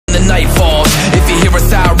night falls. If you hear a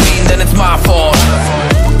siren, then it's my fault.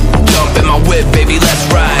 Jump in my whip, baby, let's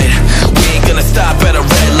ride. We ain't gonna stop at a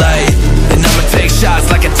red light. And I'ma take shots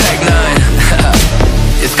like a Tech 9.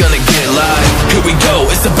 It's gonna get live. Here we go,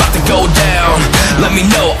 it's about to go down. Let me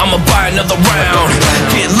know, I'ma buy another round.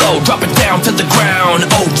 Get low, drop it down to the ground.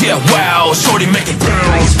 Oh yeah, wow, shorty make it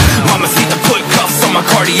bounce. Mama see the put cuffs on my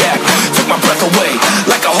cardiac. Took my breath away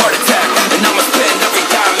like a heart attack. And I'ma spend every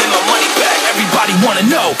dime and my money back. Everybody wanna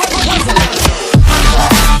know.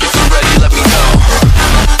 If you're ready, let me know.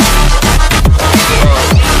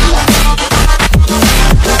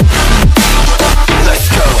 Let's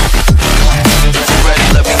go. If you're ready,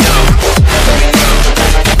 let me know. Let me know.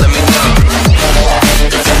 Let me know.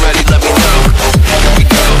 If you're ready, let me know. Here we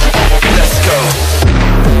go. Let's go.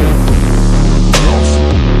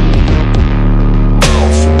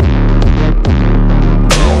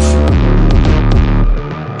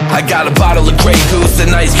 I got a bottle of Grey Goose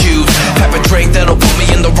and ice cubes. Have a drink that'll put me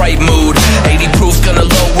in the right mood. 80 proof's gonna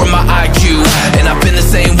lower my IQ. And I've been the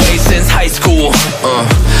same way since high school.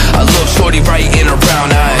 I look shorty right in her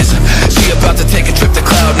brown eyes. She about to take a trip to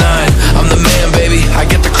Cloud 9. I'm the man, baby, I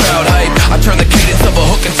get the crowd hype. I turn the cadence of a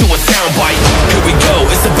hook into a soundbite. Here we go,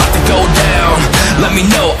 it's about to go down. Let me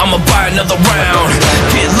know, I'ma buy another round.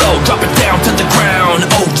 Get low, drop it down to the ground.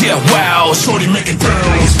 Oh yeah, wow, shorty make it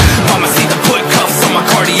bounce. Mama see the put cuffs on my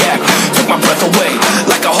cardiac. Took my breath away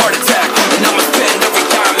like a heart attack. And I'ma spend every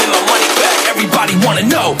dime and my money back. Everybody wanna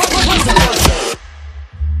know.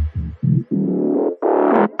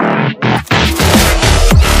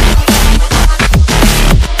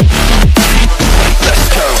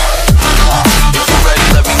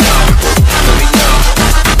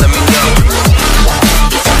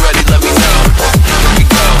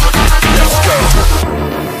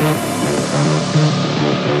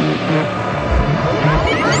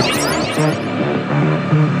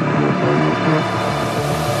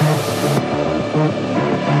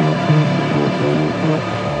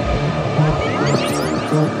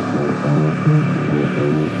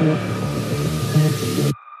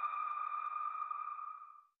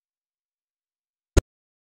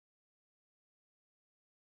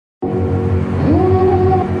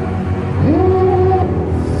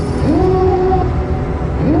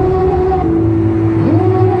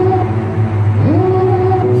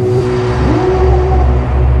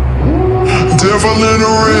 Devil in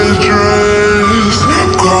a red dress,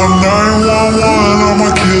 call 911, I'm a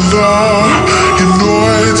killer. You know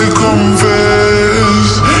I hate to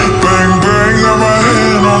confess. Bang bang, got my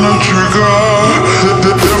hand on the trigger.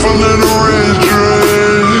 The devil in a red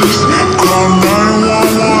dress, call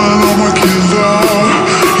 911, I'm a killer.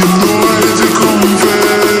 You know I hate to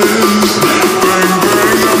confess. Bang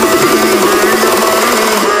bang, got my hand,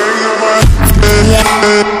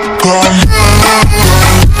 call 911.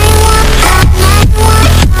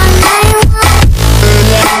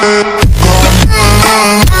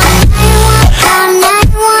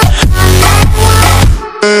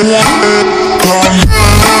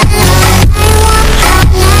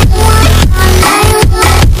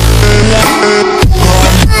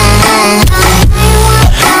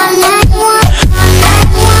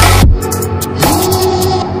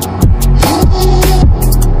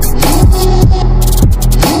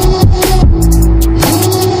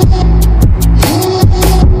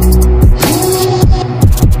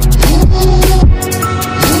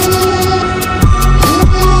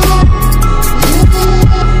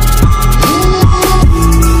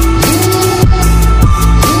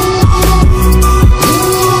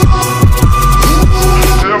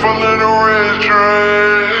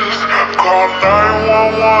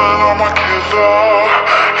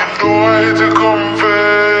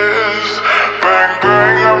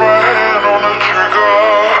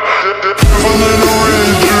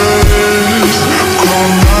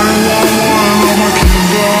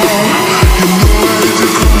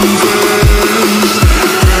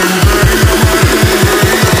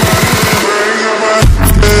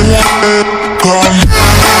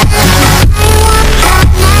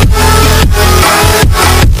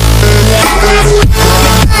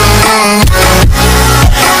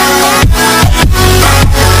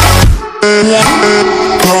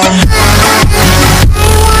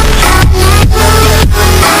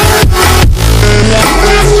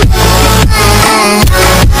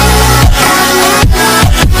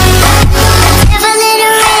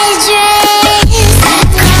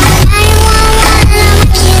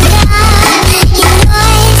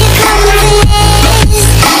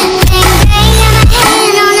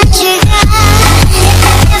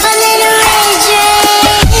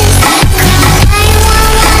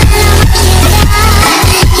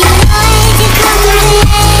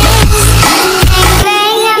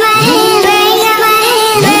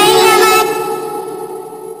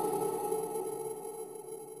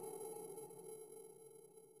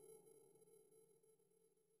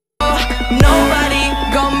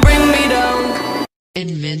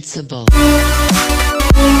 Invincible.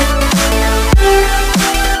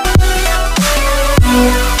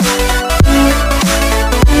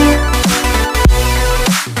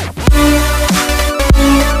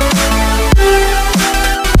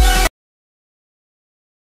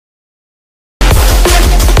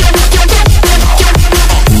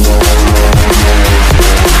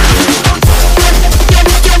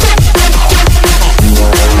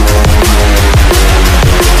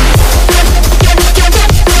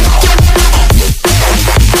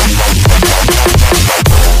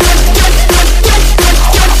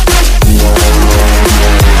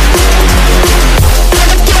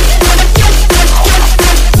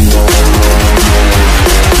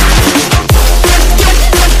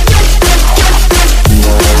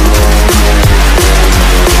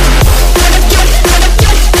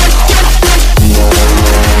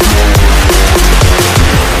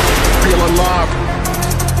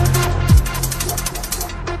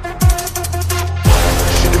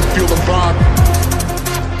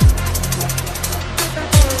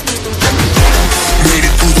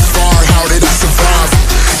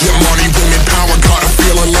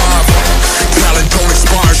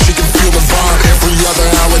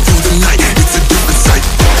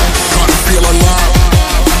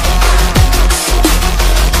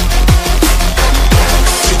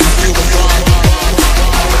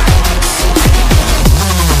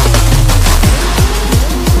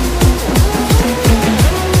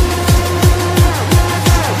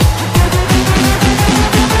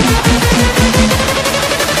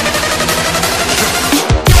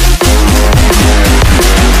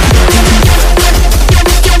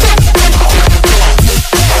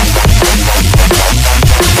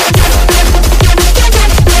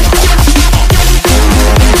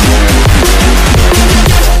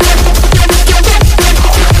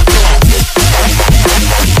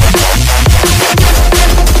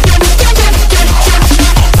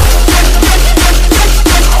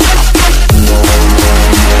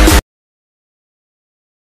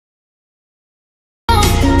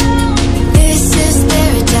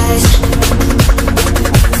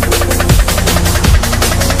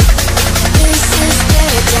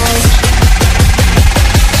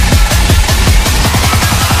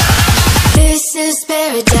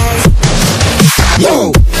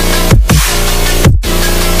 Whoa!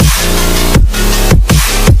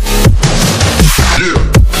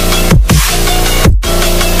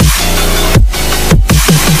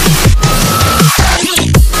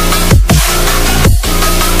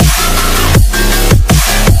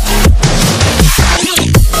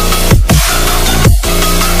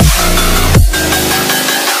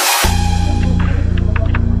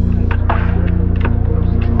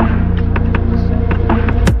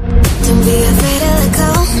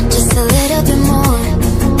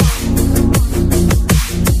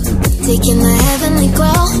 Taking the heavenly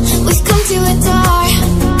glow, we've come to a door.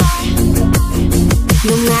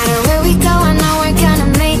 No matter where we go, I know we're gonna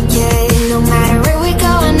make it. No matter where we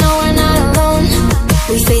go, I know we're not alone.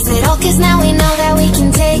 We face it all, 'cause now we know that